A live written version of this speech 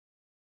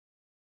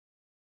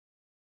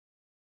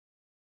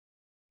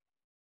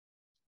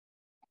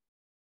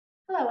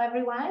Hello,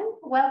 everyone.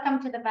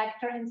 Welcome to the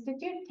Vector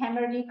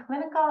Institute-Temerty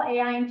Clinical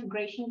AI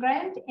Integration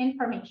Grant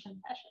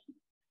information session.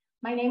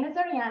 My name is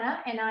Ariana,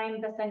 and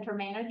I'm the Center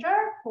Manager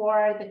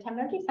for the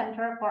Temerty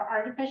Center for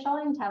Artificial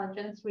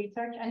Intelligence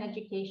Research and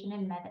Education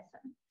in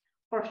Medicine.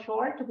 For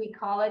short, we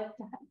call it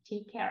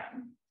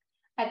T-CAIREM.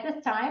 At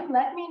this time,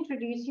 let me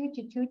introduce you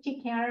to two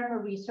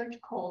T-CAIREM research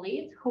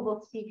co-leads who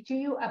will speak to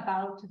you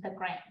about the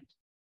grant.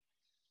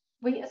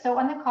 So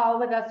on the call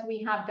with us,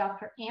 we have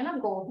Dr. Anna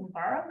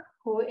Goldenberg,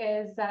 who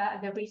is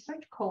the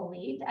research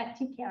co-lead at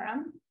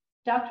T-CAIREM.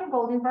 Dr.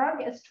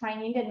 Goldenberg is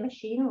trained in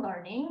machine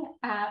learning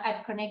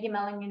at Carnegie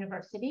Mellon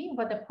University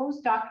with a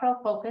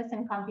postdoctoral focus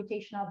in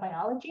computational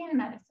biology and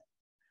medicine.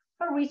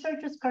 Her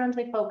research is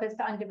currently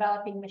focused on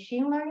developing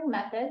machine learning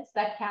methods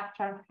that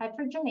capture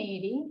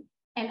heterogeneity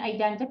and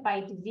identify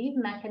disease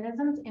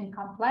mechanisms in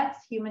complex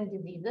human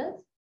diseases,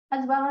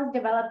 as well as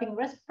developing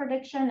risk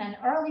prediction and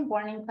early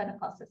warning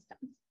clinical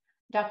systems.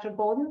 Dr.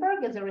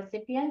 Goldenberg is a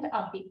recipient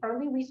of the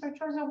Early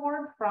Researchers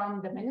Award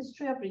from the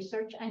Ministry of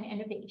Research and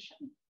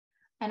Innovation.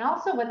 And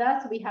also with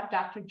us, we have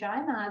Dr. Jai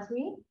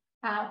Mazri,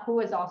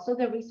 who is also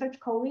the research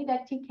co-lead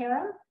at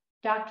T-CAIREM.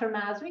 Dr.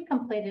 Mazri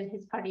completed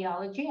his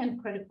cardiology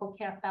and critical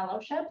care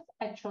fellowships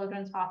at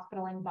Children's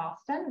Hospital in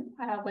Boston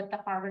with the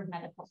Harvard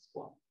Medical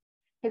School.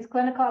 His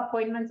clinical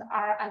appointments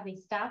are as a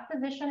staff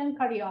physician in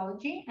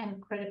cardiology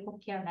and critical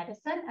care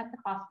medicine at the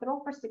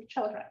Hospital for Sick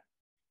Children.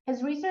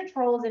 His research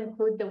roles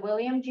include the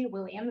William G.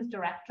 Williams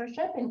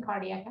Directorship in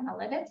Cardiac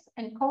Analytics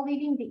and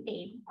co-leading the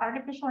AIM,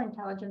 Artificial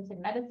Intelligence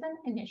in Medicine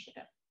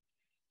initiative.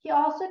 He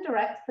also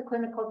directs the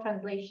Clinical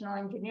Translational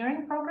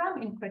Engineering Program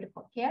in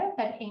critical care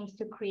that aims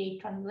to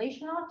create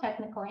translational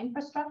technical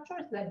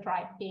infrastructures that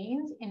drive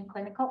gains in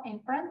clinical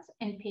inference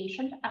and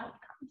patient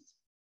outcomes.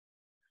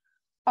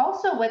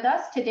 Also with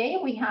us today,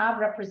 we have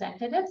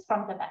representatives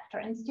from the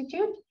Vector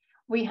Institute.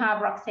 We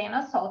have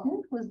Roxana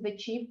Sultan, who's the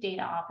Chief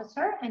Data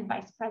Officer and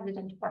Vice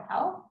President for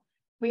Health.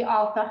 We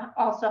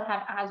also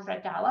have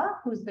Azra Dalla,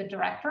 who's the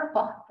Director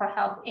for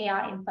Health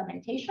AI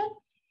Implementation.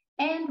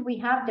 And we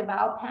have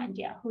Deval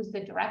Pandya, who's the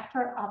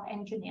Director of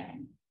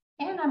Engineering.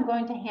 And I'm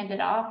going to hand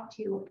it off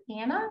to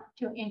Anna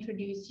to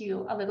introduce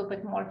you a little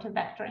bit more to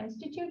Vector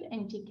Institute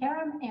and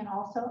T-CAIREM and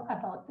also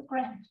about the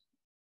grant.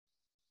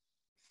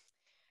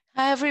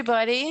 Hi,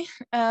 everybody.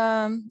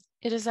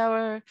 It is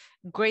our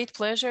great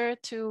pleasure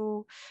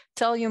to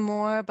tell you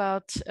more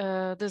about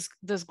this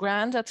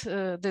grant,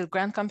 the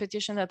grant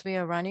competition that we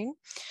are running.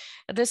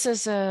 This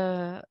is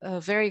a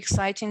very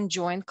exciting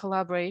joint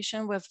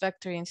collaboration with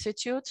Vector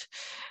Insitute.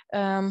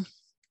 A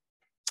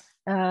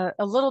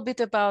little bit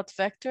about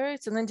Vector.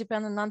 It's an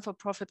independent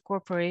non-for-profit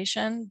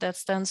corporation that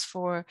stands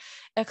for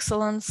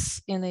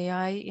Excellence in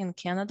AI in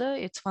Canada.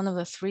 It's one of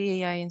the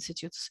 3 AI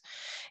institutes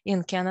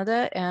in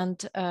Canada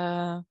and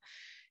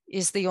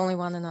is the only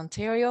one in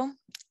Ontario.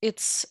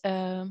 It's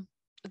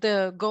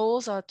the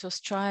goals are to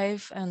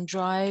strive and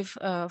drive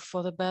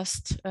for the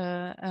best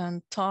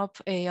and top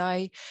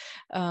AI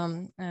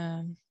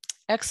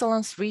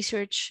excellence,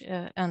 research,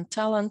 and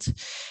talent,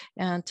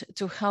 and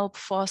to help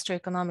foster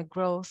economic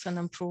growth and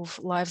improve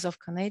lives of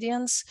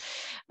Canadians.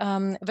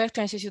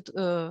 Vector Institute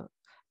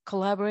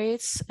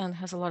collaborates and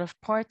has a lot of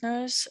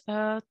partners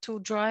to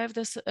drive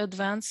these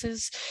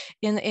advances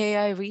in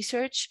AI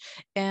research,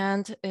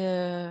 and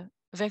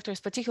Vector is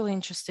particularly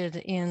interested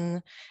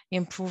in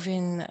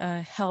improving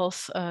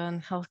health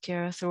and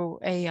healthcare through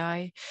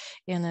AI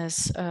and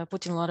is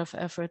putting a lot of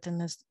effort in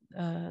this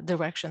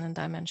direction and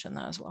dimension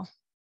as well.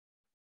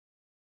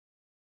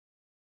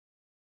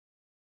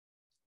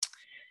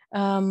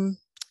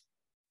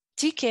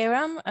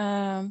 T-CAIREM,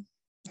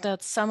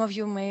 that some of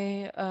you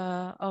may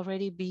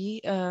already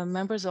be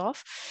members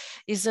of,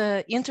 is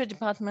an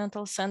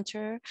interdepartmental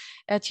center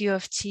at U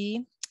of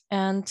T,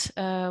 and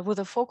with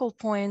a focal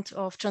point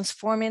of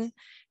transforming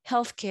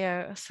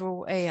healthcare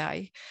through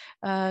AI.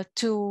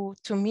 To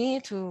me,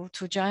 to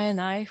Jai and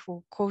I,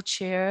 who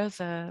co-chair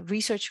the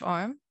research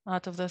arm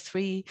out of the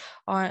 3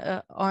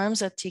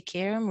 arms at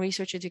T-CAIREM,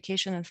 research,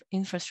 education, and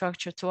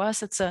infrastructure, to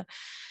us, it's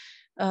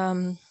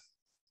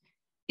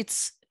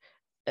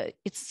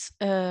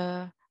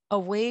a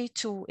way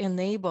to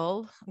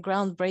enable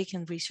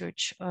groundbreaking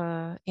research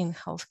in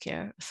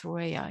healthcare through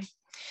AI.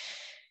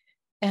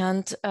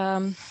 And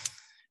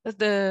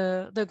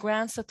the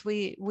grants that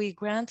we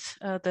grant,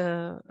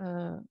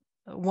 the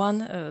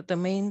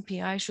main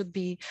PI should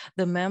be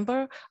the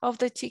member of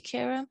the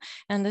T-CAIREM,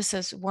 and this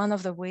is one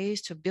of the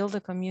ways to build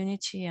a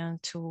community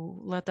and to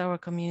let our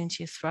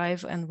community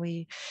thrive, and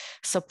we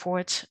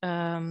support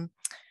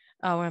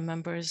our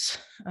members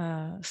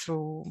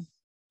through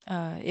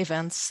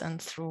events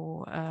and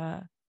through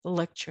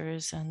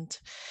lectures and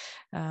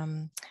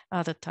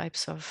other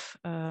types of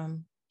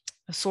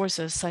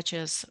sources, such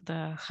as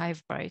the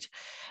HiveBright,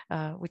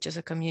 which is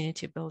a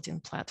community building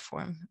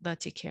platform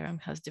that T-CAIREM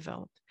has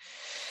developed.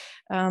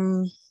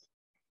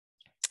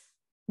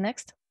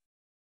 Next.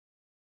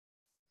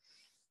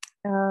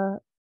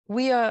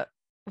 We are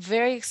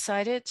very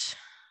excited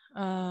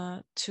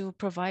to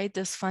provide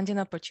this funding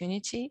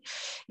opportunity.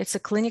 It's a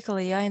clinical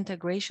AI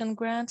integration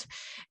grant,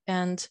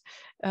 and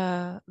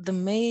the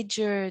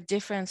major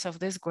difference of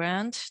this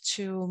grant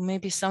to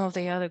maybe some of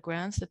the other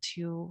grants that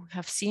you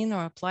have seen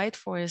or applied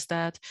for is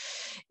that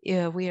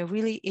we are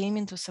really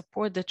aiming to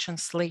support the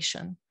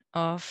translation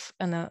of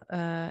an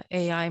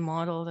AI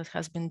model that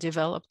has been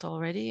developed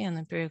already and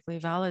empirically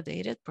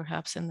validated,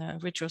 perhaps in a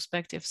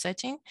retrospective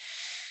setting,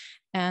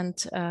 and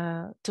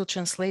to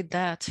translate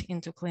that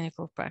into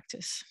clinical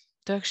practice,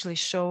 to actually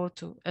show,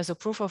 as a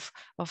proof of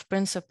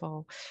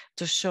principle,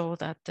 to show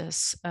that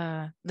this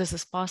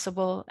is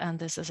possible and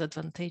this is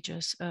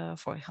advantageous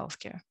for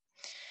healthcare.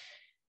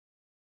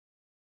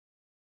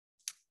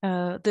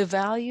 The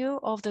value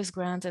of this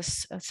grant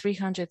is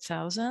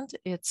 300,000.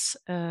 It's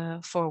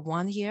for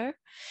 1 year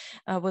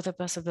with a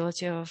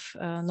possibility of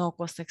no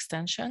cost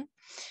extension.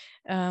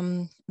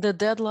 The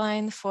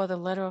deadline for the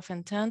letter of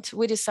intent,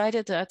 we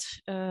decided that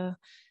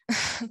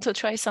to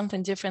try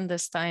something different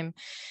this time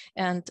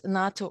and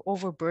not to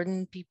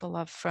overburden people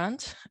up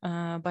front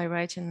by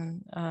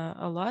writing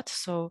a lot.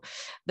 So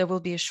there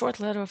will be a short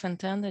letter of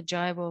intent that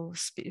Jai will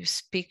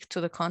speak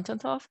to the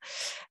content of.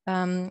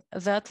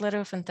 That letter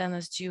of intent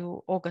is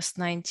due August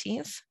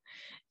 19th.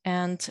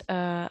 And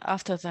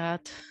after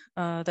that,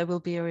 there will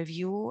be a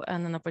review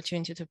and an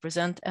opportunity to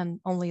present, and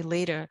only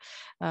later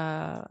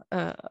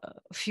a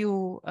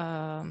few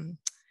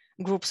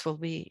groups will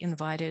be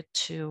invited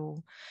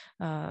to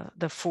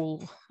the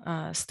full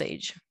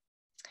stage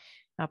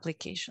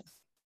application.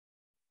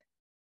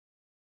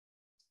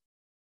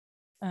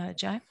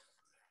 Jai?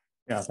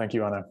 Yeah, thank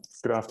you, Anna.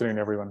 Good afternoon,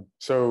 everyone.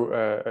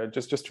 So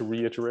just to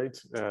reiterate,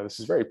 this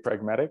is very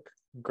pragmatic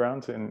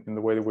grant in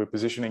the way that we're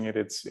positioning it.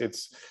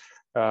 It's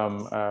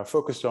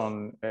focused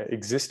on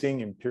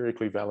existing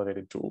empirically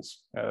validated tools.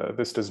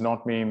 This does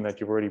not mean that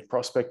you've already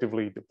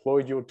prospectively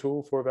deployed your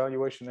tool for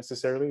evaluation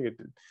necessarily,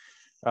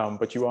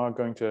 but you are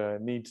going to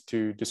need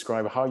to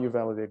describe how you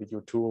validated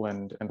your tool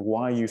and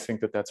why you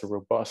think that that's a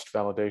robust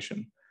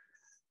validation,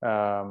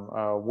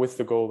 with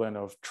the goal then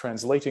of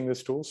translating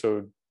this tool,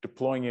 so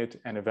deploying it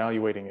and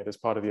evaluating it as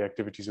part of the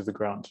activities of the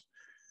grant.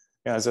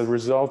 As a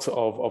result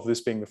of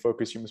this being the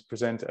focus, you must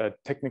present a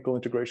technical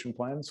integration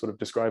plan, sort of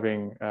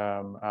describing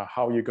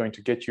how you're going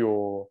to get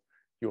your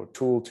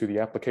tool to the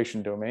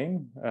application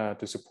domain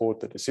to support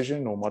the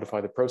decision or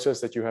modify the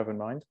process that you have in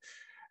mind,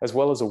 as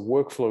well as a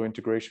workflow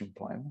integration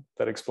plan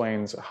that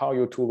explains how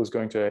your tool is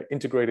going to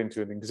integrate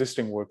into an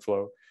existing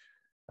workflow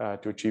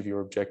to achieve your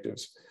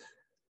objectives.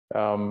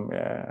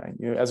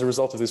 As a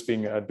result of this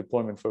being a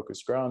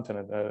deployment-focused grant and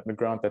a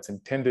grant that's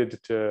intended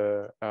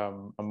to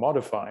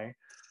modify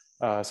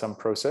some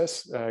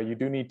process, you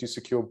do need to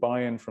secure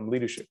buy-in from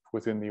leadership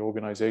within the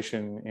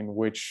organization in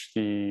which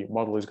the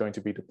model is going to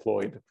be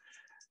deployed.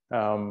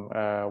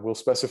 We'll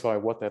specify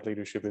what that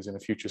leadership is in a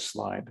future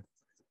slide.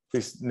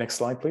 Please, next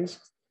slide, please.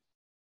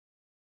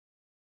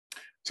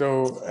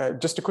 So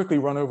just to quickly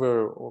run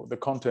over the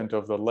content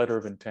of the letter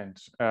of intent,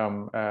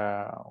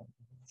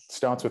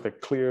 starts with a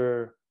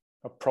clear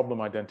problem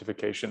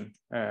identification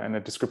and a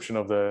description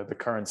of the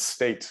current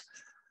state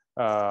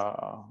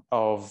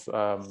of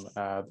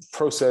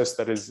process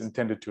that is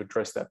intended to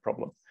address that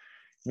problem.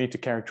 You need to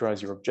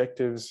characterize your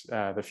objectives,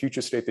 the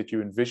future state that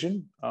you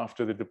envision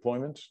after the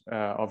deployment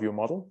of your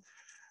model.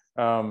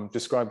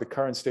 Describe the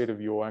current state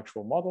of your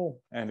actual model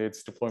and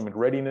its deployment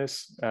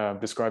readiness.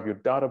 Describe your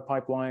data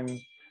pipeline,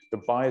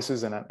 the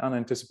biases and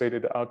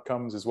unanticipated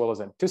outcomes, as well as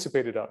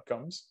anticipated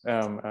outcomes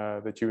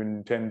that you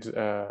intend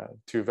to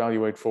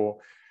evaluate for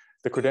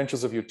the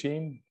credentials of your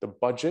team, the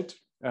budget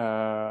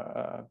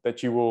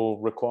that you will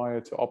require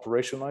to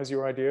operationalize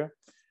your idea,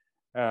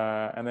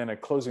 and then a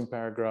closing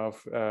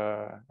paragraph,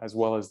 as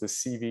well as the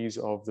CVs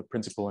of the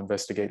principal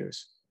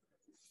investigators.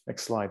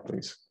 Next slide,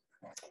 please.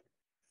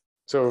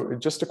 So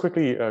just to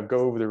quickly go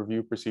over the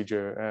review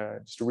procedure,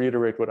 just to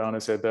reiterate what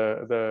Anna said,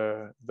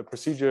 the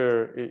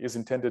procedure is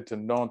intended to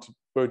not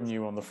burden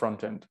you on the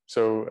front end.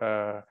 So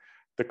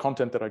the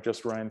content that I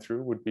just ran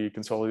through would be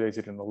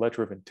consolidated in the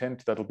letter of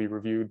intent that'll be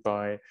reviewed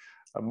by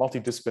a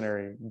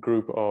multidisciplinary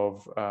group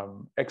of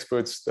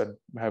experts that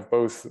have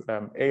both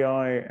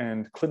AI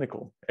and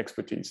clinical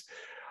expertise.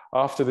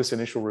 After this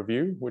initial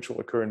review, which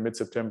will occur in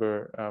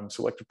mid-September,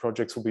 selected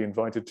projects will be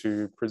invited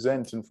to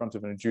present in front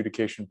of an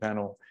adjudication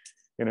panel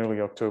in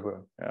early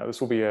October. This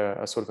will be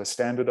a sort of a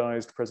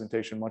standardized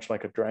presentation, much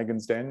like a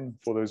Dragon's Den,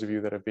 for those of you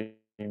that have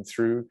been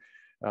through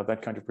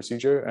that kind of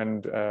procedure.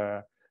 And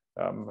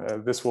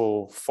this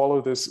will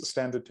follow this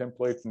standard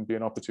template and be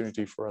an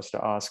opportunity for us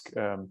to ask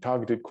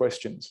targeted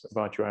questions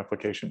about your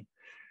application.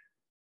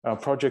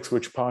 Projects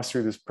which pass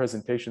through this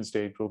presentation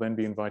stage will then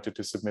be invited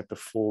to submit the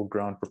full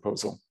grant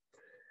proposal.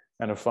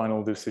 And a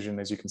final decision,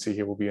 as you can see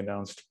here, will be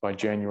announced by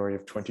January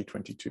of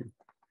 2022.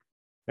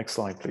 Next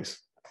slide, please.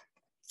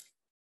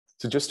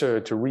 So just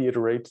to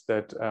reiterate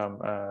that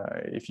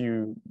if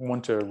you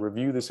want to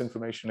review this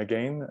information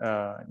again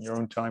in your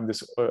own time,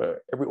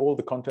 all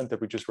the content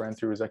that we just ran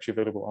through is actually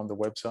available on the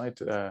website.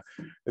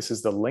 This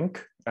is the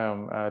link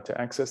to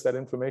access that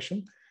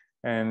information.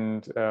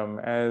 And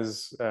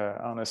as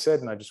Anna said,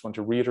 and I just want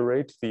to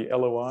reiterate, the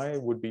LOI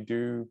would be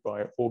due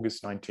by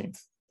August 19th.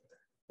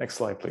 Next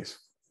slide, please.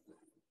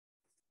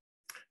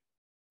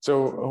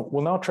 So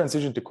we'll now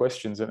transition to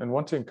questions, and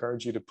want to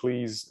encourage you to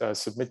please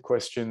submit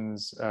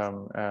questions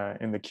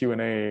in the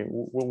Q&A.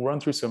 We'll run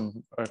through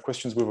some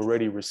questions we've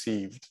already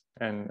received,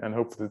 and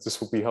hope that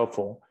this will be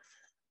helpful.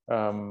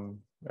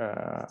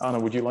 Anna,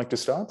 would you like to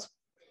start?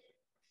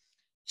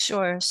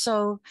 Sure.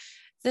 So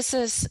this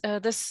is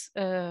this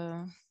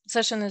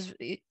session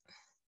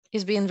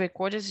is being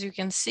recorded, as you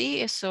can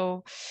see,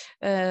 so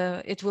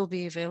it will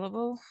be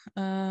available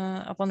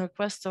upon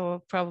request, or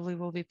probably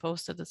will be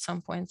posted at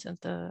some point at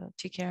the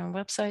T-CAIREM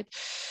website.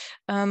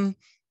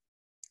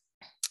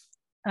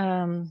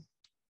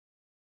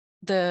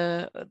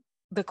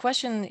 The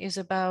question is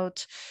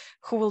about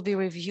who will be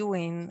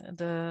reviewing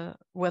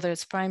whether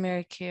it's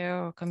primary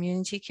care or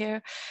community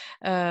care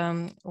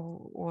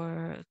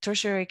or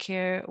tertiary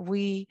care.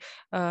 We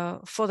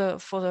for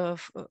the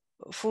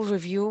full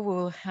review, we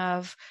will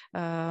have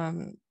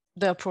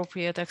the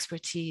appropriate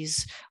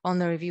expertise on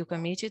the review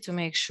committee to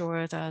make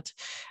sure that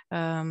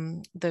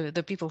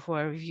the people who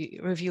are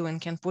reviewing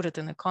can put it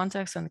in the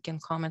context and can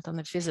comment on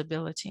the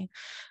feasibility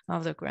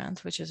of the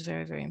grant, which is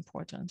very, very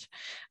important.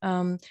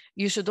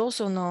 You should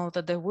also know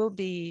that there will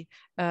be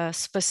a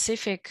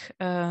specific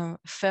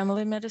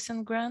family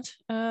medicine grant,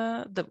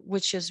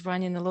 which is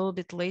running a little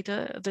bit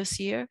later this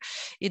year.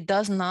 It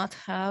does not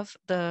have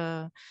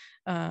the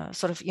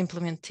sort of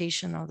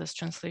implementation of this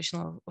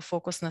translational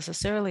focus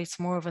necessarily. It's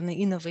more of an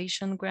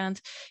innovation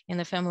grant in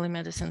the family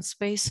medicine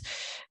space.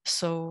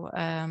 So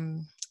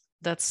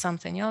that's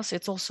something else.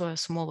 It's also a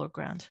smaller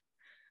grant.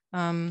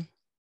 And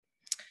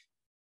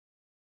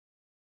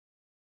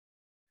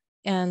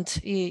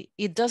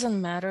it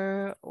doesn't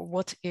matter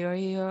what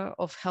area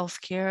of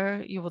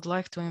healthcare you would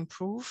like to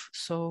improve.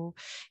 So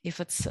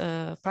if it's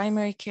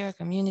primary care,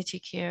 community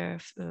care,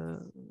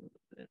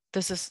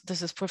 this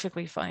is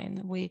perfectly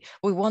fine. We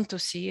want to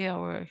see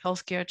our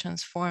healthcare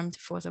transformed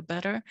for the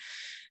better.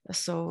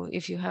 So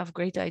if you have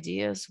great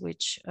ideas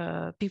which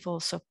people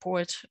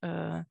support,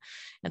 and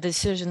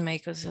decision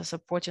makers are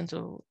supporting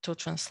to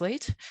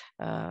translate,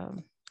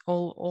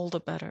 all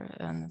the better,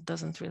 and it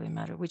doesn't really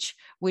matter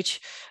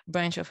which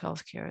branch of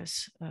healthcare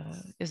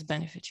is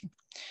benefiting.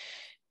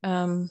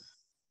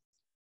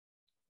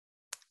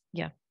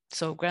 Yeah,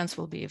 so grants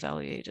will be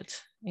evaluated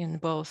in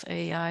both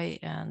AI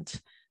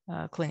and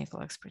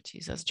clinical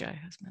expertise, as Jai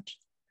has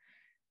mentioned.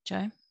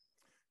 Jai?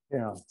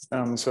 Yeah,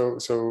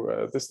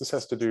 this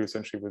has to do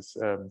essentially with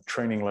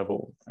training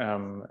level.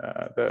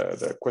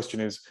 The question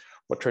is,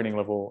 what training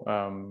level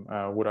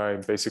would I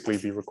basically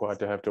be required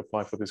to have to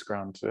apply for this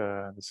grant?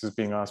 This is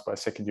being asked by a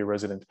second-year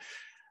resident.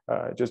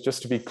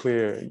 Just to be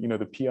clear, you know,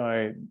 the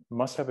PI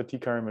must have a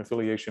T-CAIREM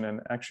affiliation and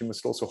actually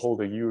must also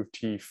hold a U of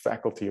T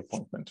faculty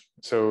appointment.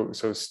 So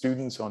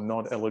students are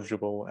not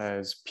eligible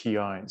as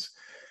PIs.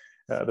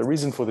 The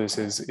reason for this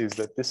is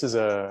that this is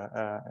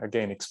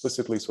again,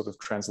 explicitly sort of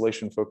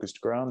translation-focused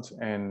grant,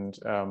 and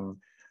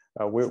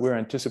we're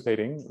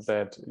anticipating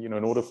that, you know,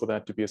 in order for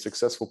that to be a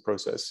successful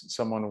process,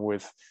 someone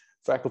with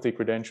faculty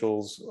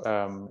credentials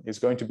is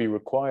going to be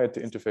required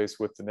to interface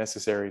with the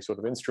necessary sort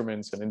of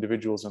instruments and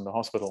individuals in the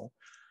hospital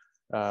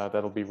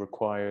that'll be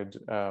required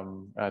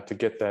to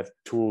get that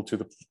tool to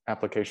the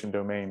application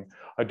domain.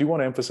 I do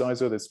want to emphasize,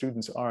 though, that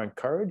students are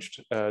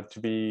encouraged to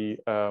be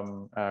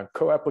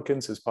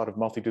co-applicants as part of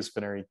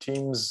multidisciplinary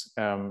teams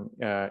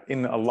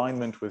in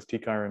alignment with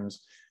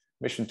T-CAIREM's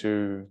mission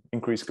to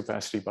increase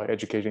capacity by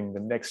educating the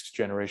next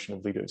generation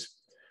of leaders.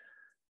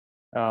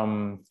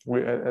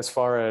 As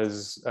far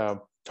as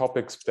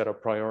topics that are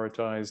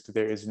prioritized,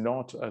 there is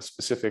not a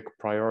specific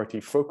priority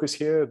focus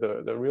here.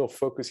 The real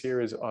focus here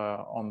is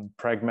on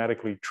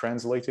pragmatically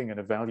translating and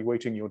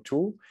evaluating your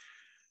tool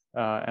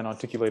and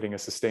articulating a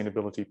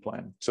sustainability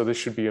plan. So this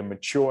should be a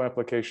mature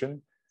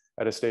application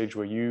at a stage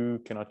where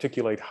you can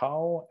articulate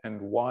how and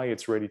why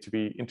it's ready to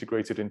be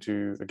integrated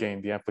into,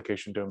 again, the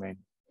application domain.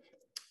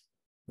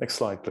 Next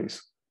slide,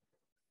 please.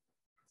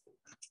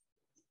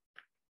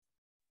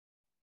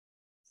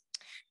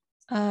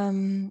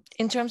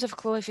 In terms of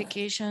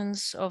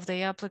qualifications of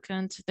the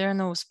applicant, there are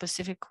no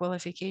specific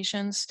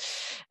qualifications.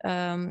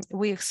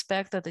 We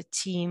expect that the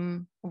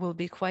team will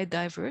be quite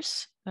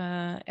diverse,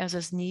 as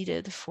is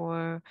needed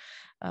for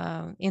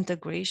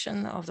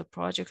integration of the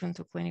project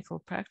into clinical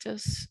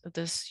practice.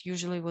 This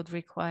usually would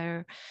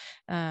require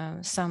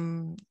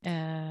some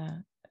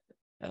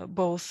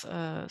both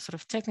sort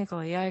of technical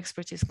AI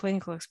expertise,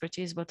 clinical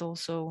expertise, but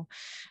also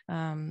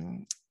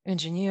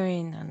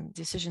engineering and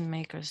decision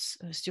makers,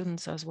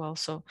 students as well.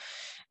 So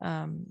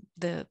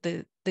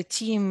the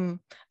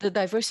team, the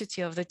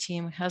diversity of the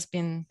team has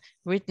been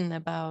written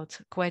about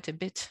quite a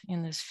bit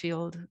in this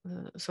field,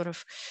 sort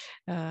of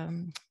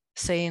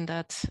saying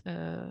that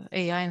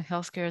AI in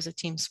healthcare is a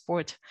team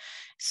sport.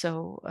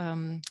 So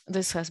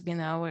this has been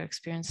our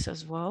experience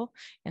as well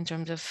in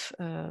terms of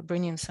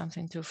bringing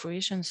something to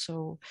fruition.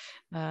 So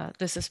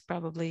this is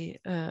probably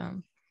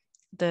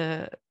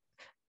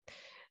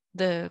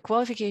the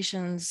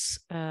qualifications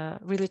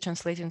really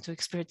translate into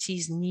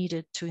expertise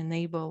needed to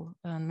enable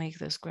and make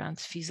this grant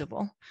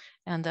feasible.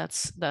 And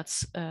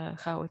that's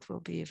how it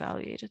will be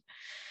evaluated.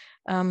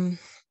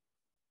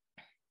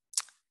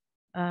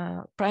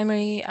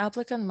 Primary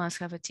applicant must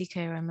have a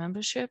T-CAIREM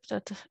membership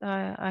that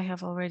I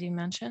have already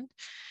mentioned.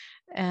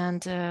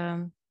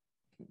 And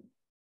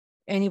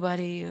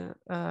anybody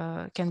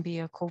can be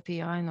a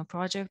co-PI in a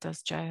project,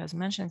 as Jai has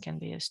mentioned, can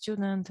be a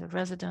student, a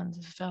resident,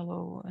 a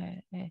fellow,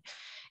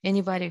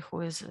 anybody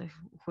who is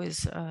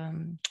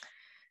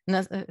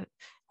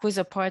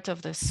a part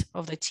of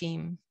the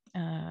team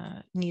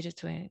needed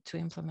to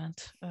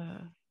implement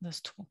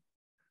this tool.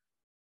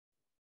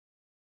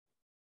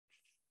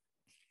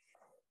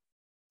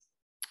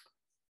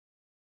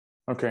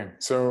 Okay,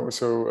 so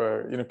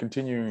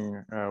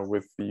continuing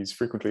with these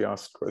frequently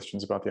asked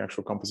questions about the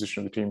actual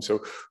composition of the team.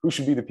 So who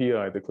should be the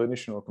PI, the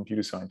clinician or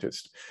computer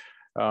scientist?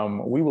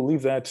 We will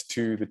leave that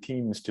to the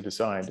teams to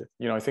decide.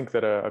 I think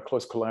that a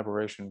close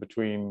collaboration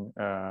between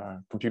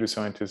computer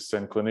scientists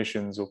and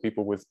clinicians or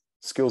people with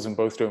skills in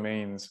both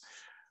domains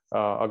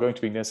are going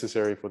to be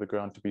necessary for the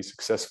grant to be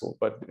successful.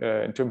 But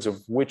in terms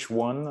of which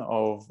one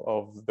of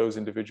those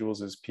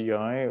individuals is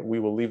PI,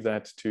 we will leave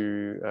that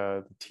to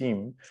the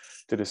team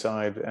to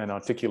decide and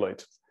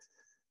articulate.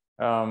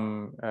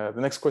 The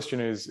next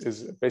question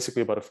is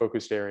basically about a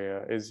focused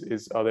area.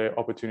 Are there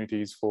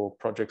opportunities for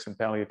projects in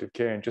palliative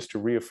care? And just to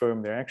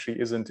reaffirm, there actually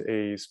isn't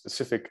a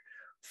specific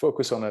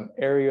focus on an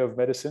area of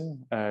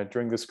medicine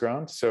during this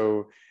grant.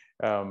 So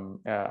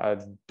a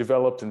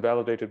developed and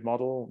validated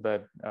model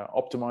that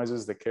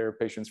optimizes the care of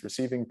patients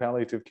receiving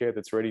palliative care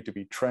that's ready to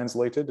be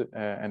translated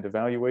and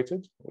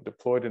evaluated, or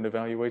deployed and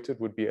evaluated,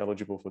 would be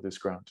eligible for this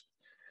grant.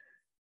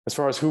 As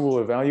far as who will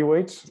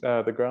evaluate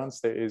the grants,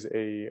 there is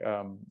a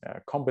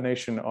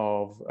combination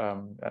of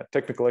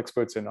technical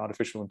experts in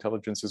artificial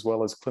intelligence as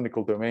well as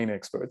clinical domain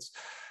experts,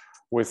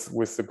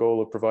 with the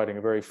goal of providing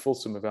a very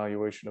fulsome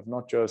evaluation of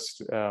not just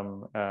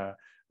the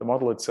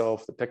model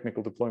itself, the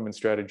technical deployment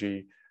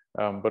strategy,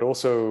 but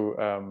also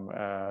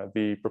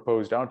the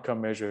proposed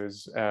outcome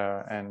measures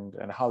and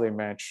how they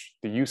match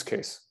the use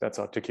case that's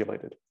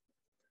articulated.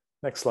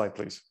 Next slide,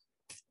 please.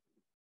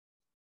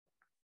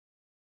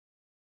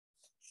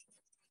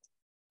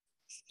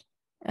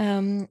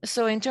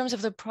 So in terms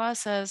of the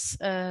process,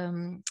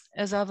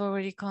 as I've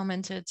already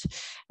commented,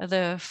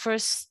 the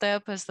first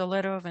step is the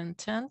letter of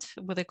intent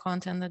with the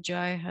content that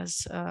Jai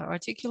has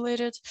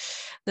articulated.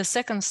 The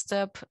second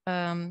step,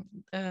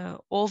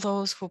 all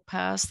those who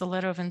pass the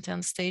letter of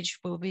intent stage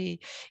will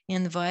be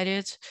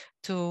invited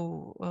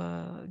to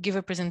give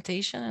a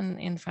presentation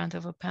in front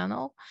of a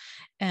panel.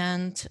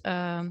 And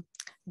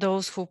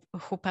those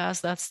who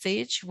pass that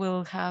stage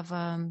will have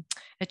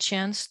a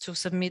chance to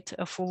submit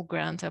a full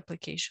grant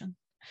application.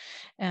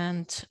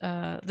 And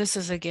this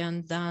is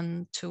again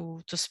done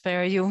to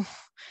spare you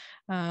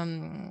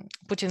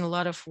putting a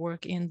lot of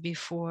work in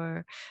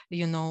before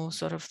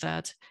sort of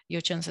that your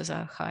chances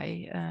are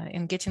high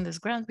in getting this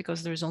grant,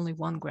 because there's only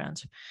one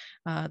grant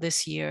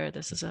this year.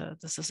 This is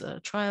a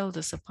trial,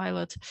 this is a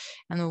pilot,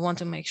 and we want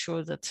to make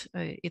sure that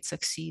it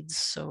succeeds.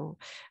 So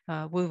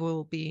we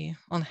will be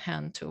on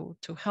hand to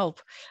help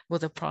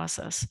with the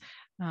process.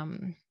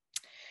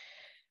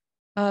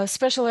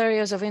 Special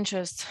areas of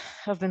interest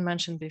have been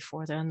mentioned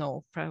before. There are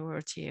no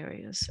priority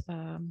areas.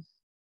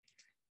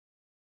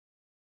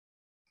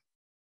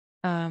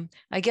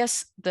 I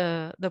guess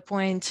the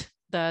point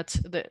that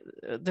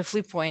the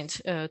flip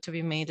point to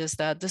be made is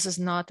that this is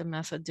not a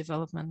method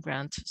development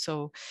grant.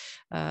 So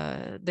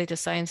Data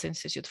Science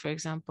Institute, for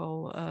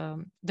example,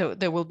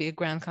 there will be a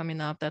grant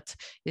coming up that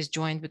is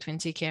joined between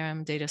T-CAIREM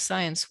and Data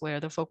Science, where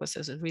the focus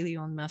is really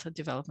on method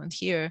development.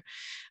 Here,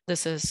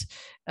 this is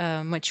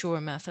a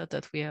mature method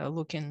that we are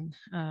looking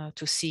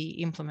to see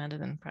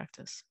implemented in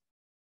practice.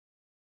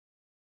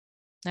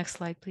 Next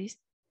slide, please.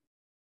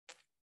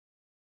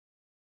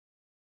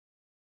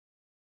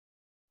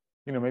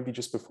 Maybe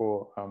just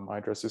before I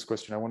address this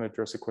question, I want to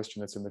address a question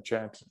that's in the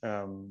chat.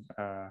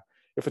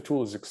 If a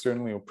tool is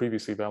externally or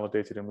previously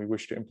validated and we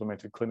wish to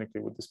implement it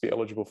clinically, would this be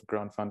eligible for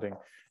grant funding?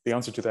 The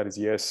answer to that is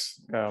yes.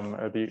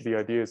 The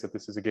idea is that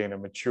this is, again, a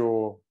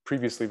mature,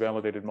 previously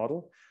validated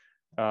model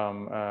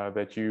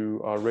that you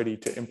are ready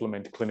to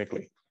implement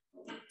clinically.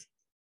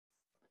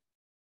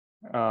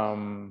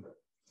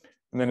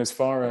 And then as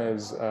far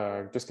as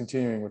just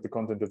continuing with the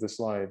content of the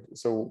slide,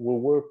 so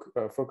we'll work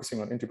focusing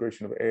on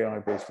integration of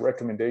AI-based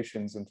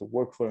recommendations into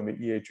workflow in the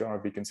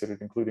EHR be considered,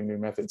 including new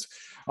methods.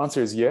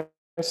 Answer is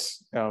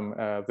yes.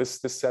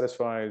 This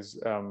satisfies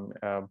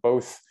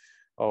both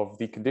of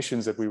the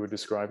conditions that we were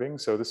describing.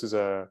 So this is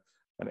an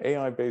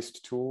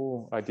AI-based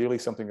tool, ideally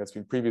something that's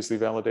been previously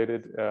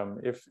validated.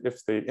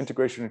 If the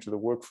integration into the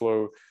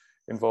workflow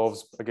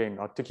involves, again,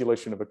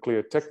 articulation of a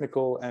clear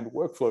technical and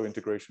workflow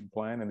integration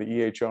plan, and the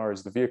EHR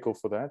is the vehicle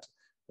for that,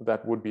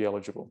 that would be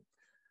eligible.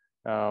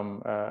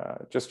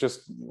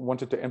 Just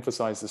wanted to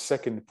emphasize the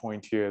second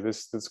point here,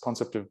 this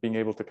concept of being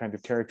able to kind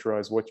of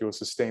characterize what your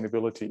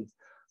sustainability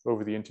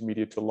over the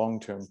intermediate to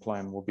long-term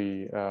plan will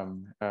be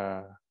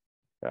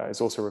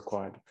is also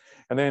required.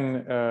 And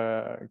then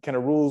can a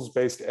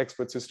rules-based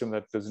expert system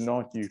that does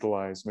not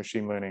utilize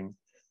machine learning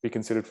be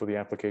considered for the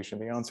application?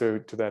 The answer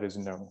to that is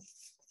no.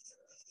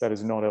 That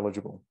is not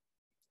eligible.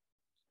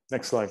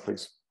 Next slide,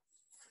 please.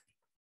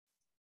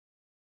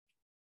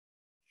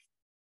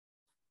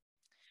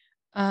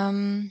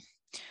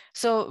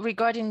 So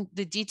regarding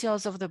the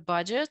details of the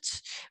budget,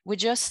 we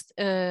just,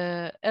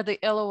 at the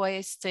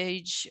LOI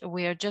stage,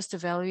 we are just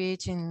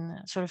evaluating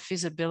sort of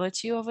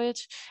feasibility of it.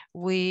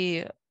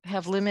 We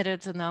have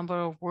limited the number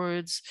of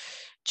words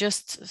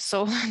just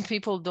so that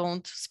people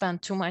don't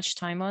spend too much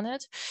time on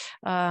it.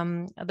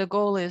 The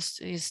goal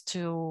is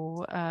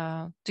to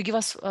give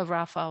us a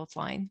rough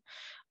outline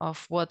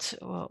of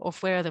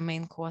where the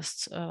main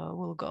costs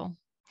will go.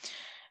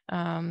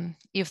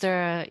 If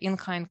there are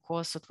in-kind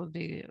costs, it would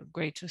be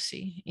great to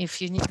see.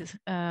 If you need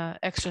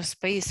extra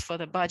space for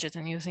the budget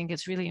and you think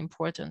it's really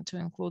important to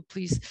include,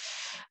 please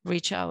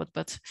reach out.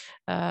 But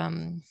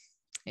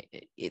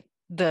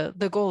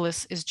the goal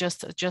is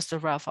just a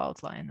rough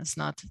outline. It's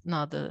not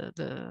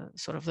the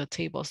sort of the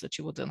tables that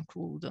you would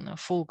include in a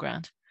full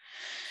grant.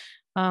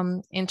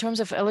 In terms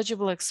of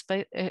eligible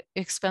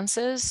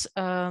expenses,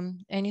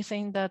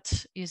 anything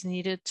that is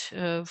needed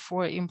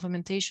for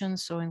implementation,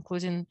 so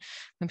including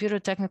computer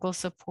technical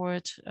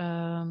support,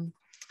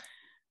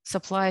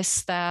 supplies,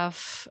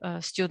 staff,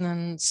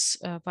 students,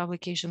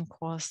 publication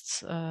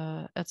costs,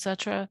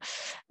 etc.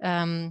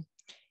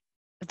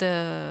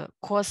 The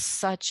costs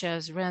such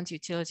as rent,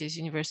 utilities,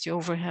 university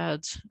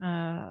overhead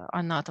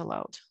are not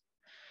allowed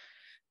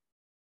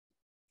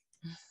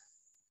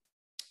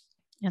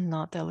and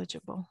not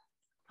eligible.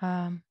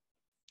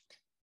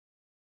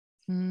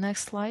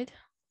 Next slide.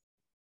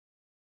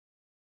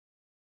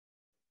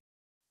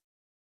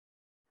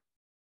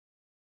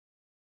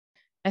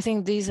 I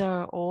think these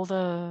are all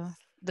the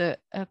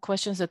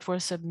questions that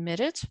were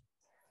submitted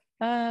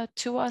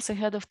to us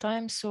ahead of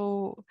time.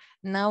 So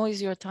now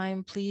is your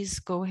time. Please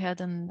go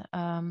ahead and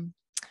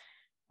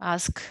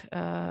ask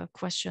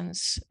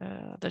questions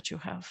that you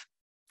have.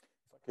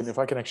 And if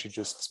I can actually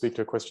just speak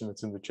to a question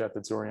that's in the chat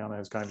that Zoriana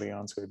has kindly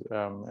answered,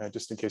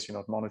 just in case you're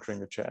not monitoring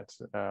the chat.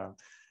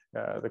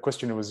 The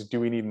question was, do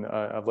we need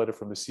a letter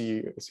from the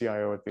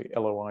CIO at the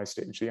LOI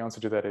stage? The answer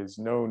to that is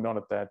no, not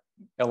at that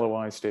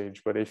LOI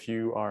stage. But if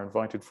you are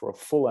invited for a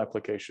full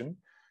application,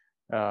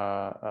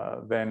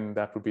 then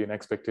that would be an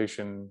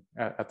expectation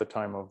at the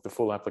time of the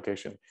full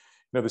application.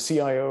 The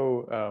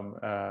CIO,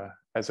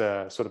 as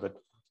a sort of a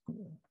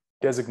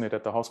designate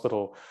at the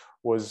hospital,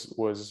 was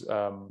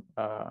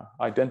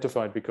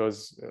identified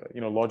because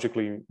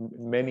logically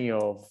many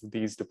of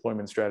these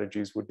deployment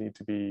strategies would need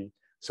to be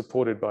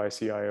supported by a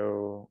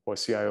CIO or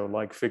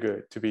CIO-like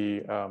figure to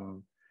be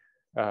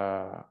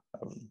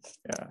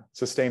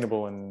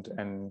sustainable and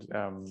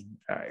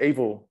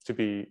able to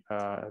be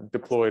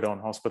deployed on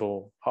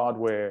hospital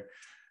hardware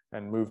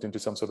and moved into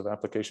some sort of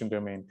application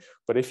domain.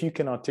 But if you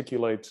can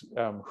articulate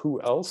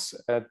who else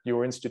at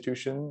your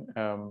institution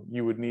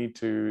you would need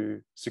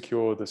to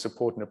secure the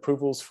support and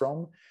approvals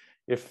from,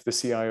 if the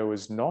CIO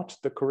is not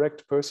the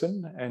correct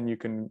person, and you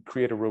can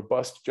create a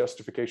robust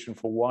justification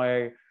for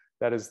why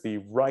that is the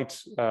right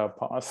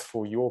path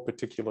for your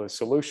particular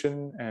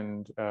solution,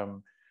 and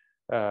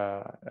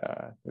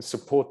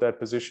support that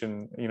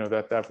position,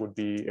 that would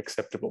be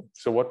acceptable.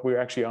 So what we're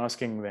actually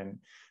asking then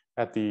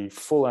at the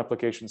full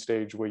application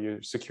stage, where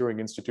you're securing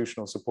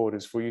institutional support,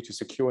 is for you to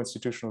secure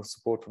institutional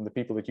support from the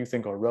people that you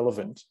think are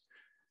relevant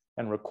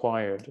and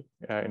required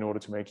in order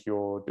to make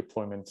your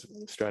deployment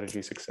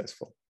strategy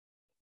successful.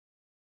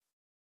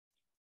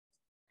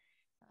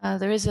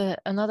 There is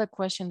another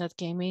question that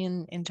came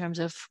in terms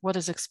of what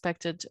is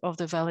expected of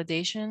the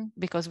validation,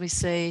 because we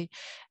say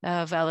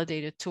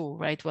validated tool,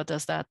 right? What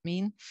does that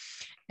mean?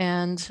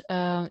 And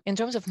in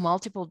terms of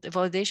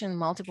validation,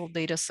 multiple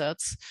data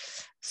sets,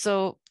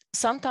 so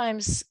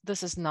sometimes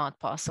this is not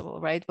possible,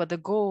 right? But the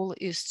goal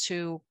is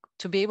to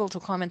be able to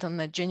comment on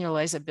the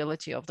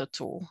generalizability of the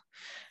tool.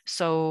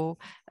 So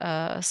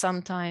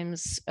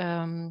sometimes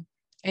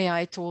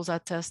AI tools are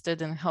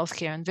tested in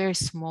healthcare in very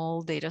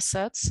small data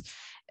sets.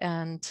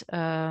 And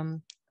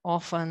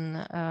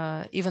often,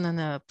 even in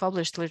the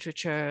published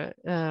literature,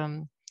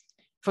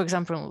 for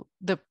example,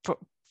 the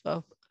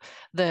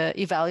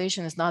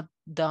evaluation is not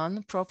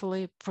done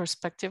properly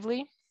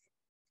prospectively,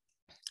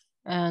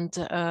 and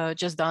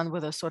just done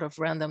with a sort of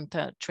random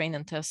train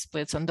and test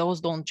splits, and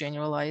those don't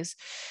generalize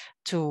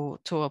to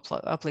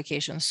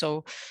applications.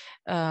 So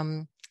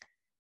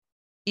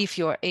if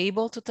you're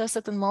able to test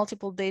it in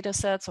multiple data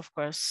sets, of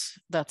course,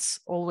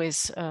 that's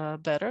always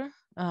better.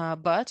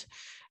 But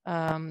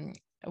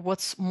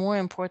what's more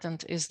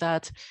important is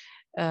that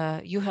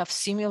you have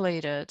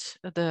simulated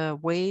the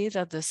way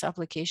that this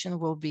application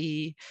will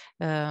be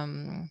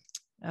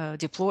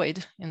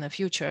deployed in the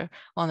future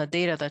on the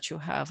data that you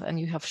have, and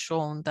you have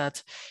shown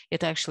that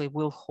it actually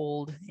will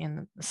hold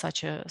in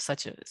such a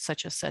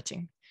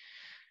setting.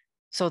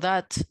 So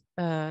that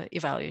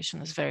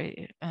evaluation is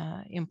very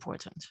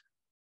important.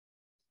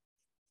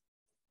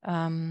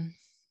 And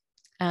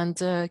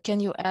can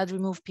you add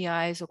remove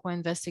PIs or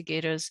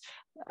co-investigators?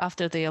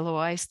 after the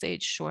LOI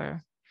stage,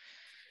 sure.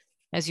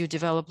 As you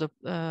develop the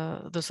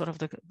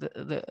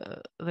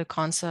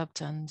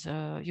concept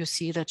and you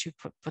see that you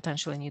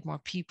potentially need more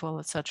people,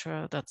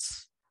 etc.,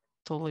 that's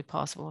totally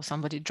possible.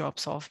 Somebody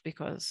drops off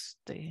because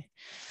they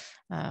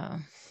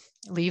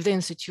leave the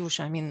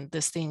institution. I mean,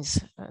 these things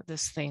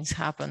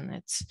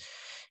happen.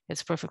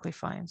 It's perfectly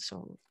fine.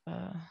 So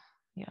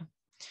yeah.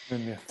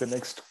 And the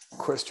next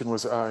question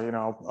was,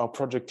 our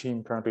project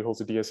team currently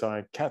holds a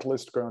DSI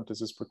Catalyst grant.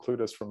 Does this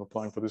preclude us from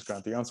applying for this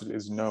grant? The answer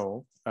is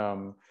no.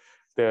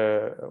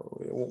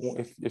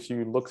 If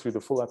you look through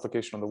the full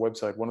application on the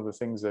website, one of the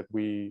things that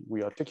we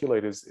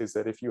articulate is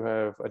that if you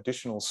have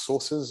additional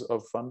sources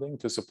of funding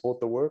to support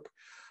the work,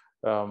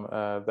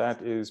 that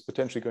is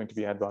potentially going to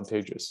be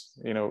advantageous.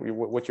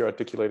 What you're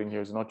articulating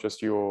here is not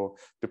just your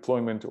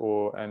deployment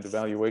and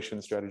evaluation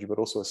strategy, but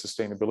also a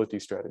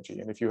sustainability strategy.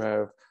 And if you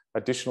have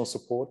additional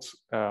support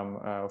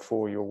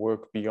for your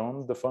work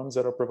beyond the funds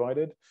that are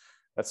provided,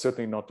 that's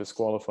certainly not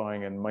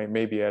disqualifying and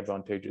may be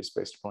advantageous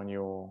based upon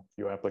your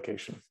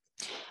application.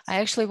 I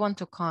actually want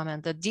to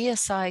comment that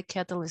DSI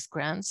Catalyst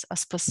grants are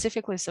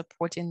specifically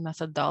supporting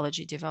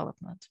methodology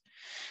development.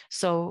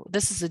 So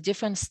this is a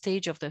different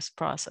stage of this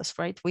process,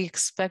 right? We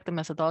expect the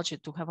methodology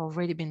to have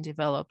already been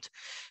developed.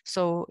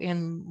 So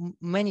in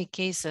many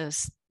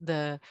cases,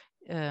 the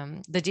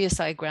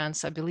DSI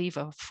grants, I believe,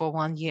 are for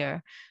 1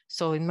 year.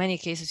 So in many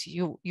cases,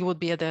 you would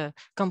be at the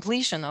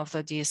completion of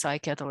the DSI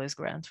Catalyst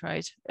grant,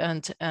 right?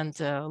 And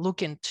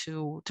looking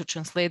to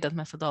translate that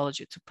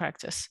methodology to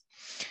practice.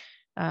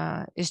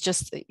 It's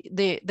just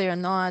they are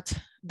not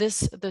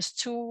there's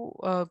two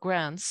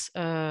grants,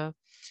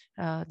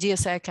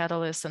 DSI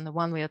Catalyst and the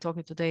one we are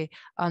talking today,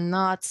 are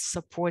not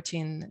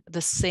supporting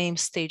the same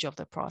stage of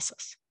the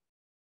process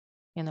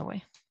in a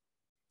way,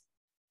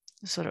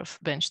 sort of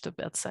bench to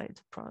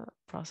bedside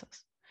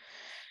process.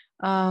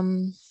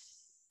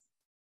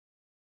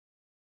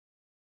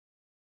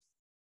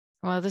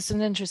 Well, this is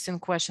an interesting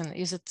question.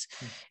 Is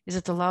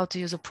it allowed to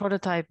use a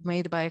prototype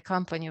made by a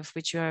company of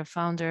which you are a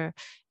founder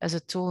as a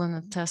tool in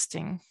the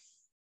testing?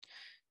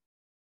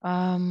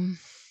 I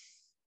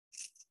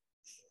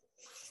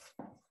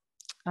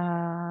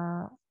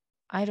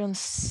don't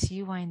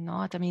see why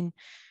not. I mean,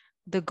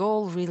 the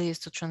goal really is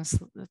to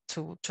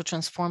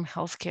transform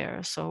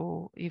healthcare.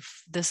 So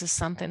if this is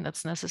something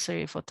that's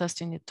necessary for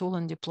testing the tool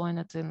and deploying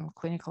it in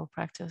clinical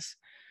practice,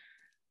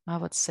 I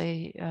would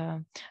say,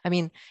 I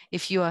mean,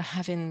 if you are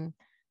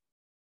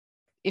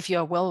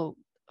well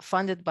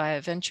funded by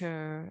a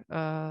venture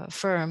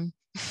firm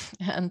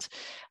and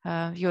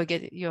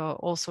you're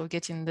also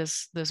getting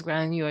this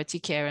grant, you're a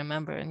T-CAIREM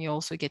member and you're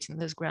also getting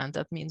this grant,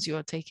 that means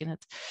you're taking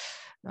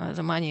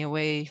the money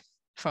away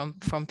from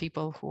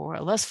people who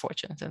are less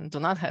fortunate and do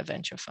not have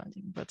venture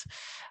funding. But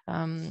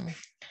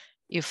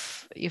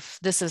if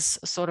this is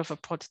sort of a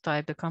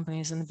prototype, the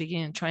company is in the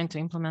beginning trying to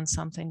implement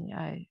something,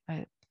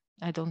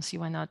 I don't see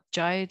why not.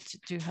 Jai,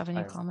 do you have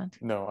any comment?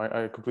 No,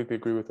 I completely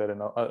agree with that.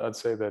 And I'd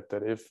say that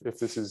if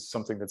this is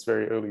something that's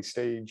very early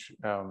stage,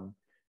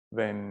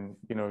 then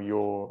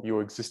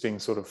your existing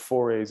sort of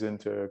forays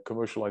into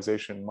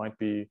commercialization might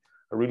be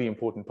a really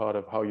important part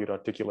of how you'd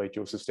articulate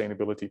your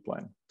sustainability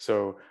plan.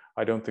 So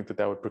I don't think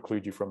that would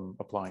preclude you from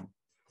applying.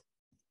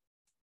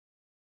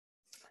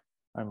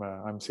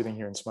 I'm sitting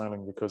here and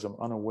smiling because I'm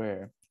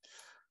unaware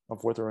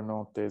of whether or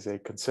not there's a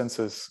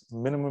consensus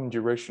minimum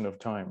duration of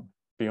time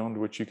beyond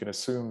which you can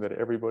assume that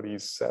everybody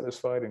is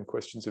satisfied and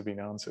questions have been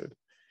answered.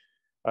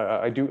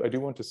 I do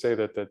want to say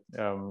that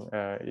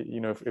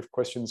if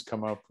questions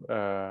come up,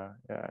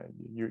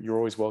 you're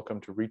always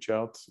welcome to reach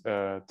out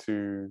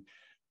to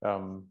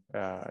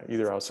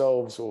either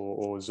ourselves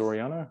or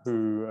Zoriana,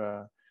 who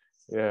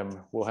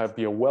will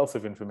be a wealth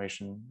of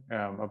information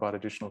about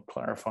additional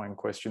clarifying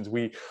questions.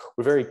 We're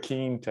very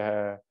keen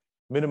to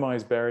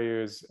minimize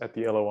barriers at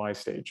the LOI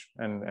stage,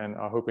 and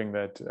are hoping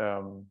that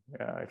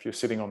if you're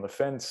sitting on the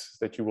fence,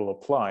 that you will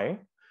apply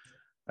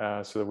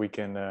so that we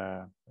can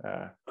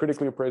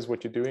critically appraise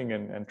what you're doing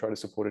and try to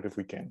support it if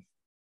we can.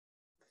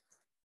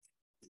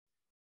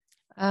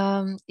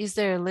 Is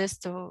there a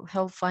list to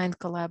help find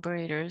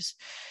collaborators?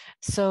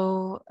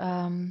 So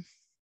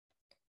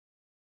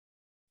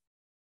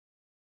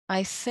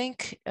I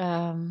think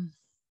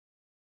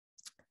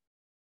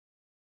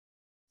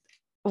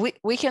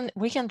we can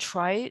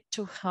try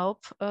to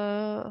help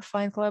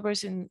find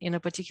collaborators in a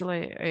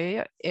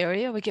particular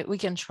area. We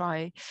can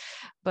try,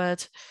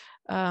 but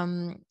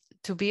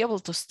to be able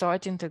to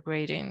start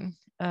integrating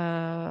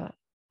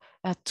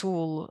a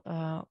tool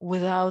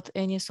without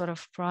any sort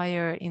of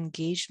prior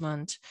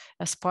engagement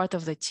as part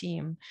of the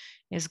team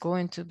is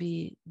going to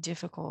be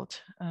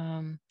difficult.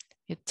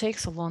 It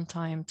takes a long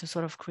time to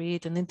sort of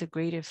create an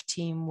integrative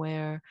team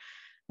where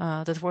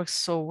that works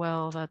so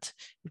well that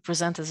you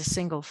present as a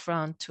single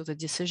front to the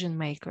decision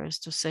makers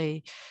to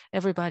say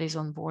everybody's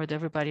on board,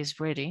 everybody's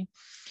ready.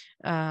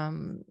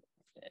 Both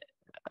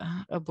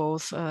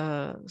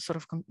sort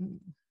of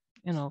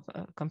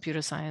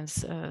computer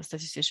science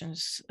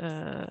statisticians,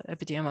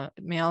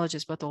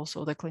 epidemiologists, but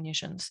also the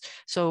clinicians.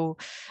 So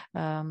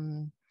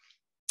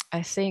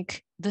I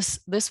think this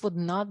would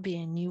not be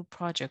a new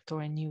project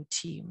or a new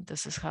team.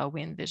 This is how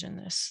we envision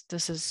this.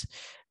 This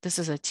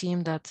is a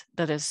team that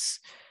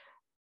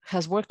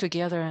has worked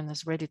together and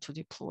is ready to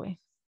deploy.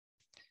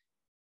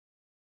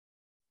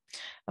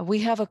 We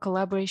have a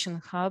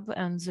collaboration hub,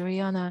 and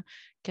Zoriana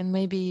can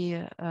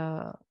maybe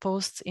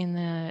post in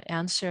the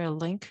answer a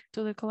link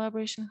to the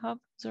collaboration hub,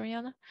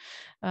 Zoriana,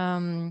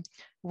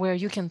 where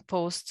you can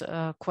post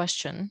a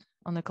question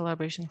on the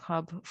collaboration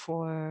hub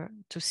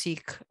to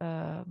seek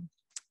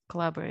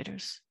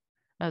collaborators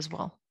as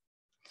well.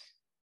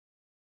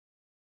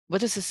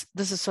 But this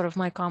is sort of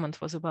my comment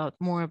was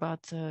more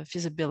about the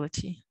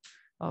feasibility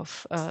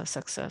of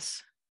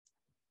success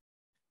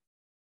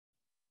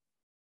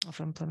of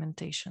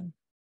implementation.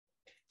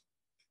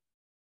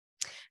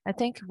 I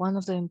think one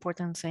of the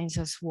important things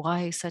is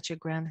why such a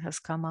grant has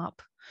come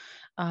up.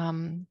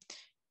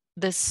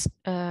 This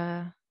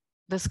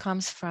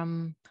comes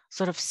from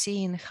sort of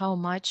seeing how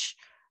much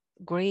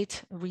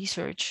great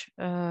research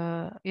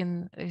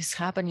is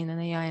happening in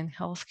AI in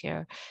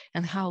healthcare,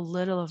 and how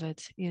little of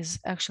it is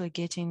actually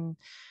getting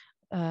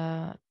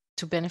to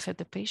benefit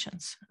the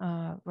patients.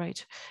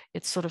 Right?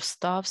 It sort of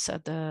stops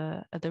at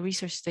the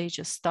research stage,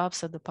 it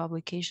stops at the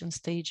publication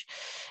stage,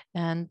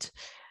 and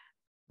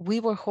we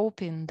were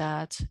hoping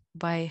that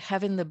by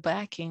having the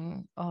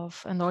backing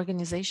of an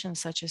organization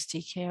such as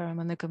T-CAIREM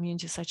and a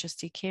community such as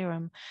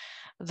T-CAIREM,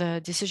 the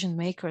decision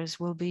makers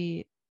will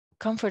be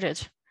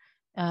comforted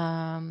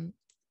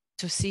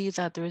to see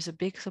that there is a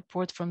big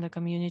support from the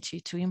community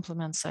to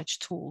implement such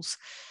tools,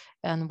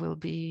 and will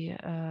be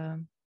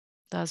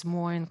thus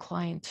more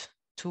inclined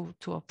to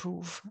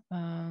approve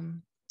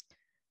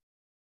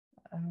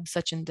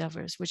such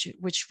endeavors,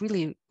 which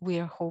really we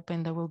are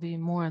hoping there will be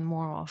more and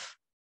more of.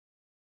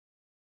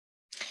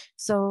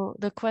 So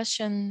the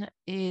question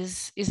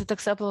is it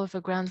acceptable if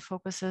a grant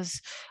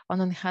focuses on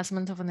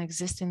enhancement of an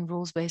existing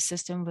rules-based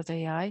system with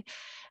AI?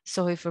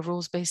 So if a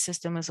rules-based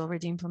system is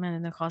already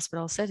implemented in a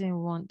hospital setting,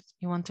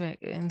 you want to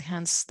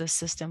enhance the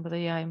system with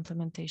AI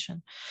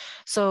implementation.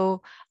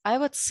 So I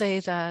would say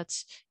that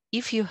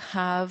if you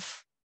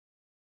have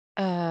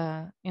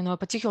a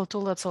particular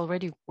tool that's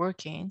already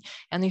working,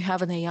 and you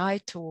have an AI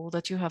tool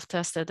that you have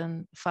tested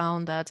and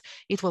found that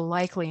it will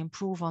likely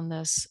improve on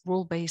this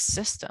rule-based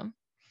system,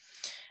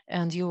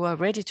 and you are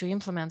ready to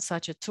implement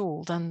such a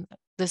tool, then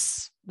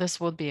this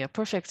would be a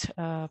perfect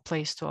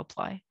place to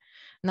apply.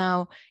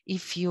 Now,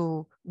 if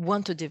you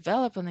want to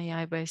develop an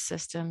AI-based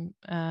system,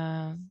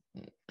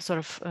 sort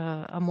of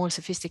a more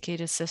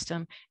sophisticated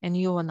system, and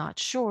you are not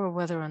sure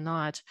whether or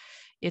not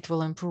it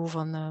will improve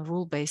on the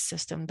rule-based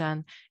system,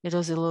 then it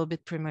is a little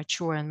bit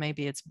premature, and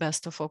maybe it's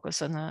best to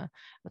focus on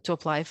to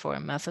apply for a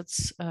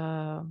methods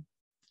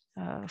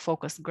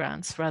focused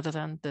grants rather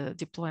than the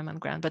deployment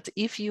grant. But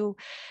if you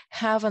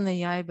have an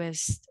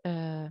AI-based,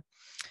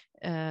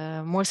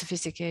 more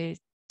sophisticated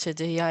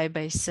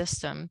AI-based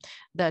system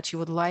that you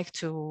would like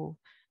to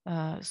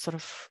sort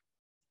of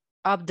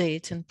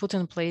update and put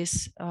in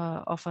place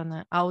of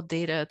an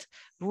outdated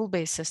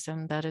rule-based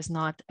system that is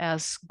not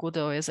as good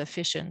or as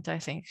efficient, I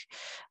think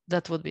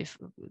that would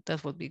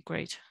be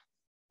great.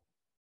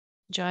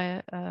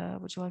 Jaya,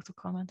 would you like to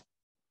comment?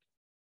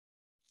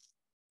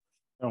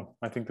 No,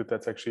 I think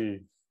that's actually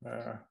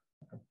a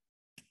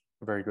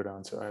very good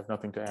answer. I have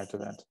nothing to add to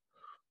that.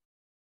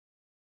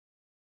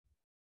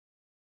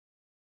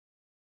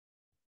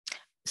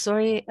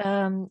 Sorry,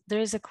 there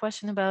is a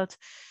question about,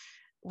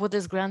 would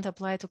this grant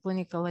apply to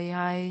clinical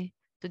AI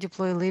to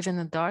deploy live in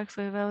the dark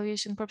for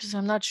evaluation purposes?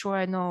 I'm not sure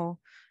I know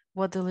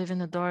what the live in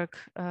the dark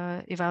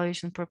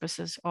evaluation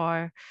purposes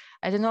are.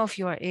 I don't know if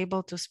you are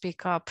able to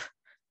speak up,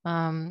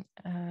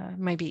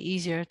 maybe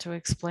easier to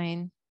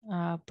explain,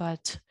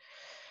 but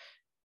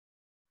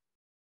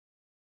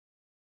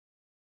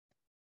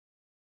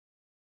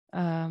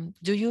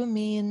do you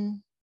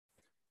mean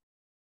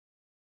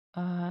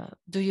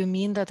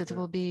that it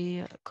will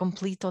be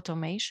complete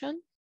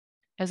automation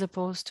as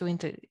opposed to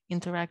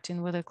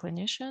interacting with a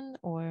clinician?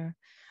 Or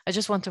I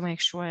just want to make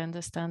sure I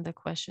understand the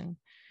question.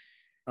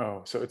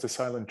 Oh, so it's a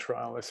silent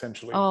trial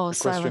essentially. Oh, the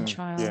silent question,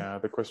 trial. Yeah,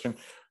 the question.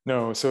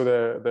 No, so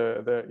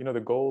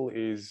the goal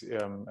is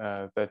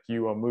that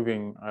you are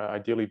moving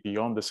ideally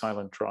beyond the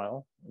silent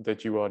trial,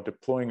 that you are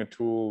deploying a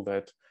tool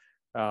that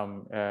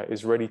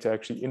is ready to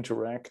actually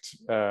interact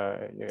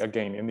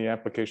again in the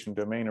application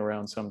domain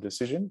around some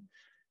decision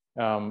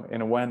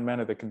in a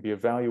manner that can be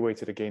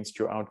evaluated against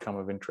your outcome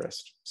of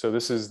interest. So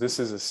this is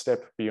a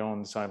step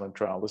beyond silent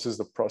trial. This is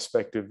the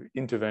prospective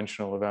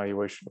interventional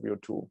evaluation of your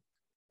tool.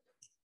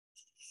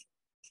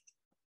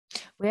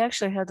 We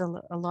actually had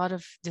a lot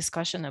of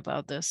discussion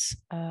about this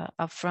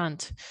up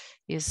front,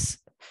 is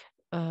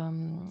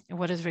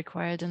what is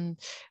required. And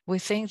we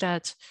think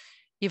that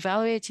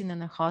evaluating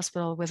in a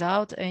hospital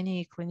without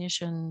any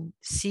clinician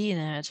seeing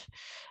it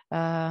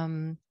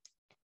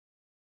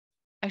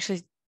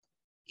actually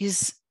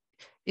is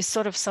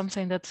sort of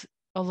something that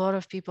a lot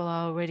of people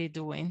are already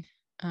doing.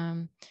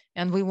 And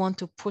we want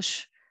to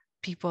push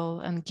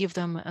people and give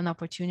them an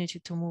opportunity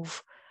to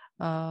move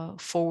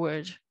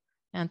forward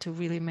and to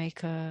really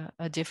make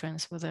a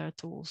difference with their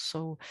tools.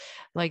 So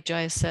like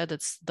Jai said,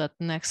 it's that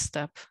next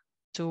step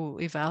to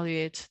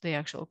evaluate the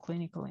actual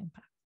clinical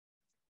impact.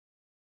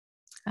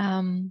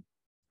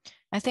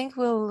 I think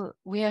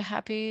we are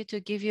happy to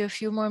give you a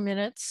few more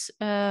minutes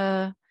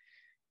to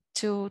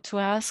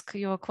ask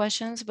your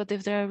questions, but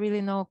if there are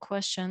really no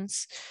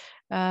questions,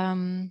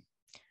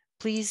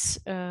 please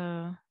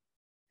go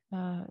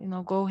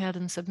ahead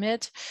and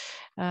submit,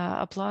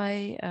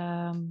 apply.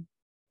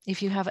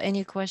 If you have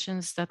any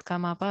questions that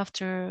come up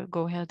after,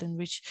 go ahead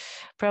and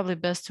probably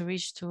best to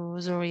reach to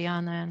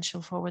Zoriana, and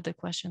she'll forward the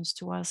questions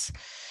to us.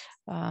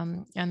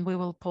 And we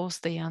will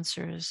post the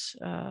answers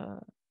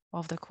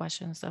of the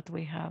questions that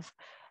we have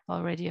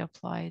already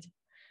replied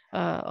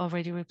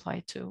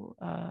to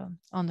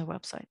on the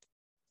website.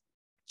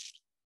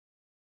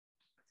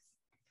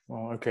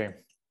 Well, okay.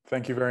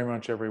 Thank you very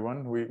much,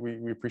 everyone.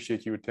 We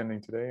appreciate you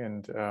attending today,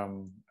 and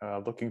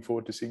looking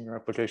forward to seeing your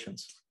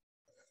applications.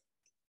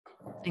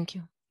 Thank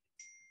you.